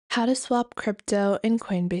How to swap crypto in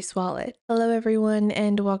Coinbase Wallet. Hello everyone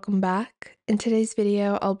and welcome back. In today's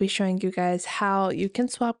video, I'll be showing you guys how you can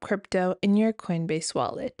swap crypto in your Coinbase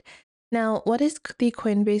Wallet. Now, what is the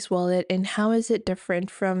Coinbase Wallet and how is it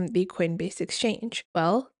different from the Coinbase Exchange?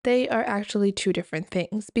 Well, they are actually two different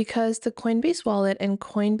things because the Coinbase Wallet and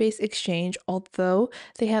Coinbase Exchange, although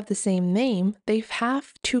they have the same name, they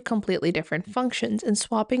have two completely different functions, and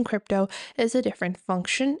swapping crypto is a different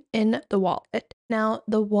function in the wallet. Now,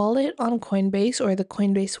 the wallet on Coinbase or the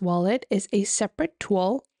Coinbase Wallet is a separate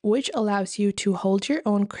tool which allows you to hold your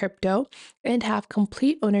own crypto and have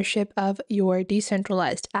complete ownership of your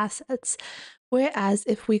decentralized assets. Whereas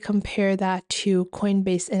if we compare that to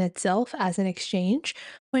Coinbase in itself as an exchange,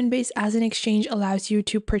 Coinbase as an exchange allows you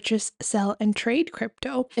to purchase, sell, and trade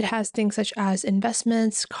crypto. It has things such as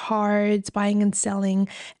investments, cards, buying and selling,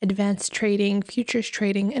 advanced trading, futures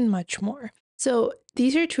trading, and much more. So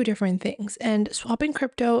these are two different things, and swapping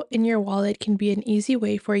crypto in your wallet can be an easy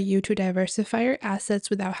way for you to diversify your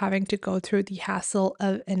assets without having to go through the hassle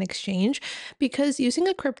of an exchange, because using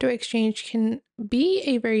a crypto exchange can be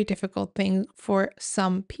a very difficult thing for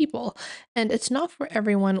some people, and it's not for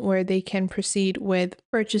everyone where they can proceed with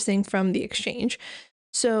purchasing from the exchange.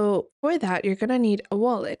 So for that, you're going to need a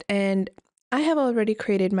wallet, and I have already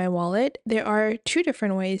created my wallet. There are two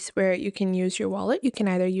different ways where you can use your wallet. You can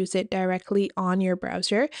either use it directly on your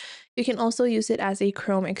browser. You can also use it as a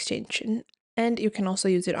Chrome extension, and you can also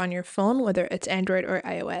use it on your phone, whether it's Android or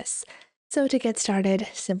iOS. So to get started,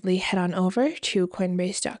 simply head on over to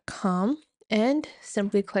coinbase.com and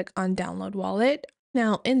simply click on download wallet.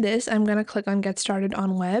 Now in this, I'm going to click on get started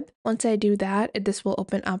on web. Once I do that, this will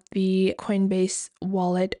open up the Coinbase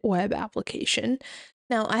Wallet web application.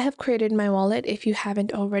 Now, I have created my wallet. If you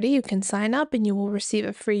haven't already, you can sign up and you will receive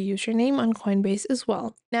a free username on Coinbase as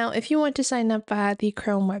well. Now, if you want to sign up via the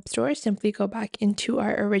Chrome web store, simply go back into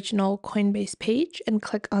our original Coinbase page and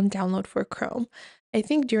click on download for Chrome. I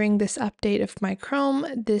think during this update of my Chrome,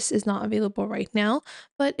 this is not available right now,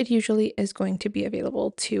 but it usually is going to be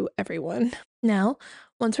available to everyone. Now,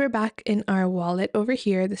 once we're back in our wallet over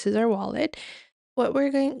here, this is our wallet. What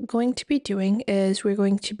we're going to be doing is we're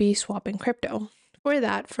going to be swapping crypto. For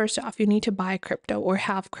that, first off, you need to buy crypto or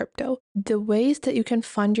have crypto. The ways that you can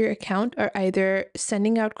fund your account are either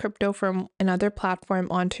sending out crypto from another platform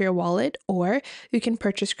onto your wallet, or you can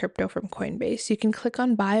purchase crypto from Coinbase. You can click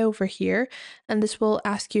on buy over here, and this will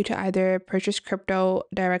ask you to either purchase crypto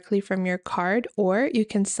directly from your card, or you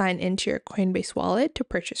can sign into your Coinbase wallet to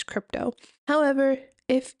purchase crypto. However,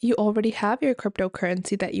 if you already have your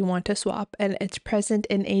cryptocurrency that you want to swap and it's present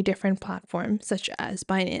in a different platform, such as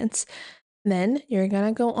Binance, then you're going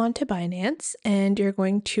to go on to Binance and you're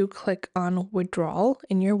going to click on withdrawal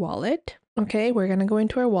in your wallet. Okay, we're going to go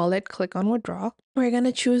into our wallet, click on withdraw. We're going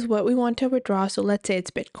to choose what we want to withdraw. So let's say it's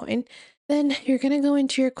Bitcoin. Then you're going to go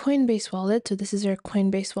into your Coinbase wallet. So this is our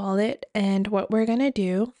Coinbase wallet. And what we're going to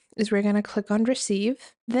do is we're going to click on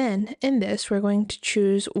receive. Then in this, we're going to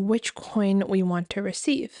choose which coin we want to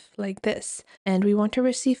receive, like this. And we want to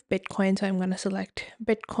receive Bitcoin, so I'm going to select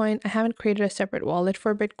Bitcoin. I haven't created a separate wallet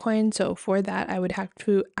for Bitcoin, so for that, I would have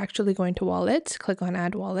to actually go into wallets, click on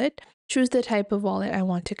add wallet, choose the type of wallet I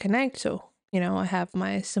want to connect. So, I have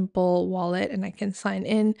my simple wallet and I can sign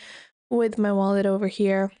in with my wallet over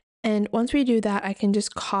here. And once we do that, I can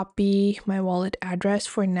just copy my wallet address.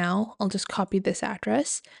 For now, I'll just copy this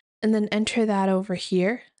address and then enter that over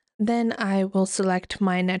here. Then I will select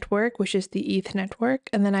my network, which is the ETH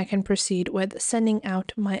network, and then I can proceed with sending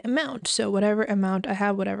out my amount. So whatever amount I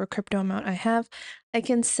have, whatever crypto amount I have, I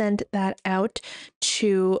can send that out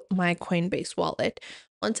to my Coinbase wallet.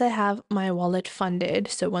 Once I have my wallet funded,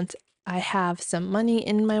 so once I have some money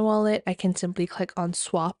in my wallet, I can simply click on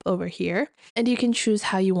swap over here, and you can choose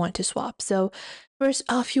how you want to swap. So first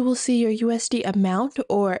off, you will see your USD amount,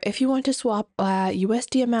 or if you want to swap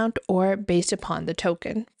USD amount or based upon the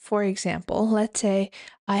token. For example, let's say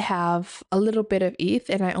I have a little bit of ETH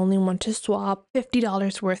and I only want to swap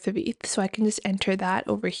 $50 worth of ETH. So I can just enter that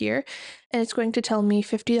over here and it's going to tell me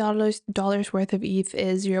 $50 worth of ETH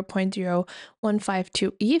is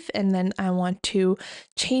 0.0152 ETH. And then I want to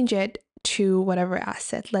change it to whatever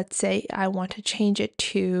asset. Let's say I want to change it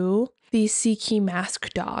to the C-key mask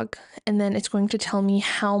dog, and then it's going to tell me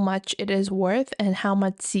how much it is worth and how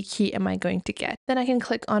much C-key am I going to get. Then I can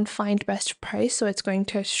click on find best price, so it's going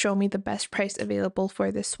to show me the best price available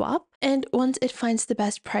for this swap. And once it finds the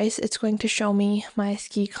best price, it's going to show me my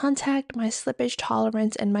ski contact, my slippage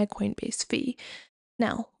tolerance, and my Coinbase fee.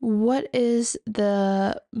 Now, what is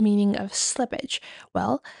the meaning of slippage?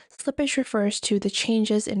 Well, slippage refers to the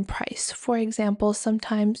changes in price. For example,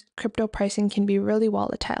 sometimes crypto pricing can be really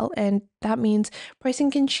volatile, and that means pricing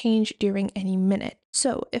can change during any minute.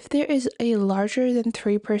 So, if there is a larger than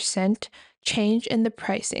 3% change in the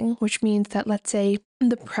pricing, which means that, let's say,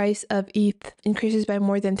 the price of ETH increases by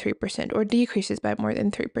more than 3% or decreases by more than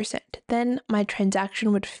 3%, then my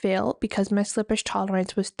transaction would fail because my slippage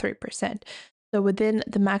tolerance was 3%. So within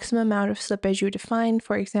the maximum amount of slippage you define,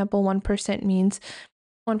 for example, 1%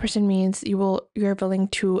 means you're willing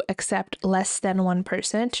to accept less than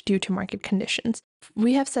 1% due to market conditions.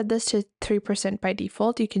 We have set this to 3% by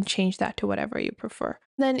default. You can change that to whatever you prefer.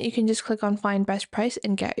 Then you can just click on find best price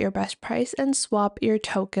and get your best price and swap your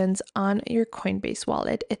tokens on your Coinbase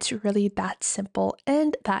wallet. It's really that simple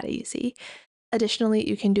and that easy. Additionally,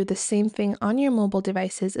 you can do the same thing on your mobile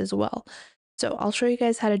devices as well. So I'll show you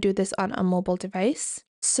guys how to do this on a mobile device.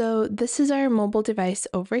 So this is our mobile device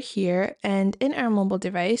over here. And in our mobile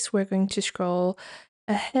device, we're going to scroll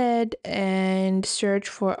ahead and search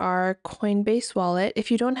for our Coinbase wallet.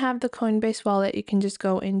 If you don't have the Coinbase wallet, you can just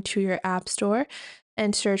go into your app store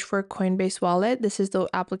and search for Coinbase Wallet. This is the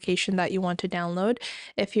application that you want to download.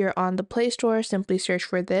 If you're on the Play Store, simply search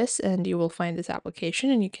for this and you will find this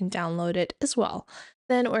application and you can download it as well.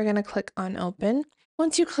 Then we're going to click on open.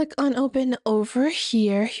 Once you click on open over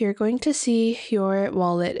here, you're going to see your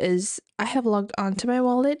wallet I have logged onto my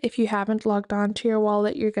wallet. If you haven't logged onto your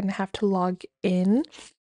wallet, you're going to have to log in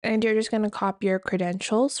and you're just going to copy your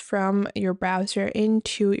credentials from your browser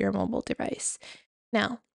into your mobile device.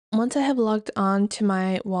 Now, once I have logged on to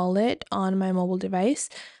my wallet on my mobile device,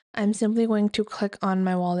 I'm simply going to click on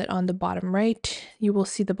my wallet on the bottom right. You will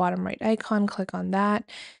see the bottom right icon, click on that.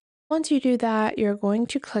 Once you do that, you're going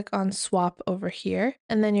to click on swap over here,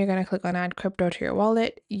 and then you're going to click on add crypto to your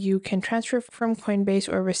wallet. You can transfer from Coinbase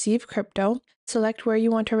or receive crypto. Select where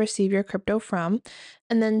you want to receive your crypto from,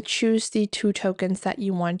 and then choose the 2 tokens that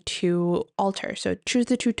you want to alter. So choose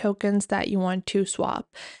the 2 tokens that you want to swap.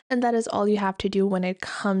 And that is all you have to do when it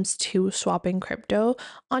comes to swapping crypto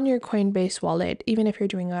on your Coinbase wallet, even if you're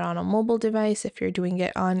doing it on a mobile device, if you're doing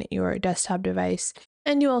it on your desktop device.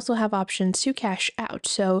 And you also have options to cash out.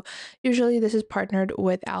 So usually this is partnered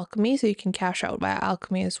with Alchemy, so you can cash out via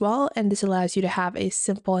Alchemy as well. And this allows you to have a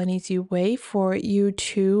simple and easy way for you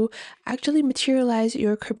to actually materialize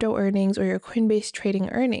your crypto earnings or your Coinbase trading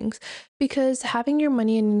earnings, because having your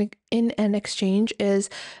money in an exchange is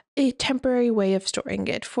a temporary way of storing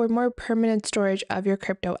it. For more permanent storage of your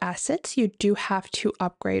crypto assets, you do have to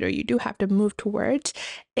upgrade or you do have to move towards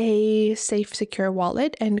a safe, secure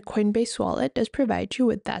wallet, and Coinbase Wallet does provide you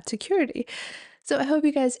with that security. So I hope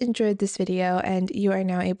you guys enjoyed this video and you are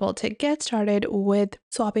now able to get started with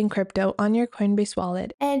swapping crypto on your Coinbase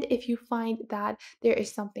wallet. And if you find that there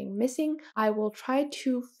is something missing, I will try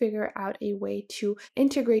to figure out a way to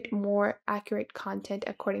integrate more accurate content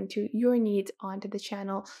according to your needs onto the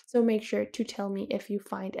channel. So make sure to tell me if you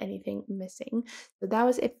find anything missing. So that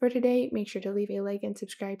was it for today. Make sure to leave a like and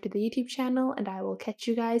subscribe to the YouTube channel, and I will catch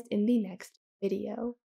you guys in the next video.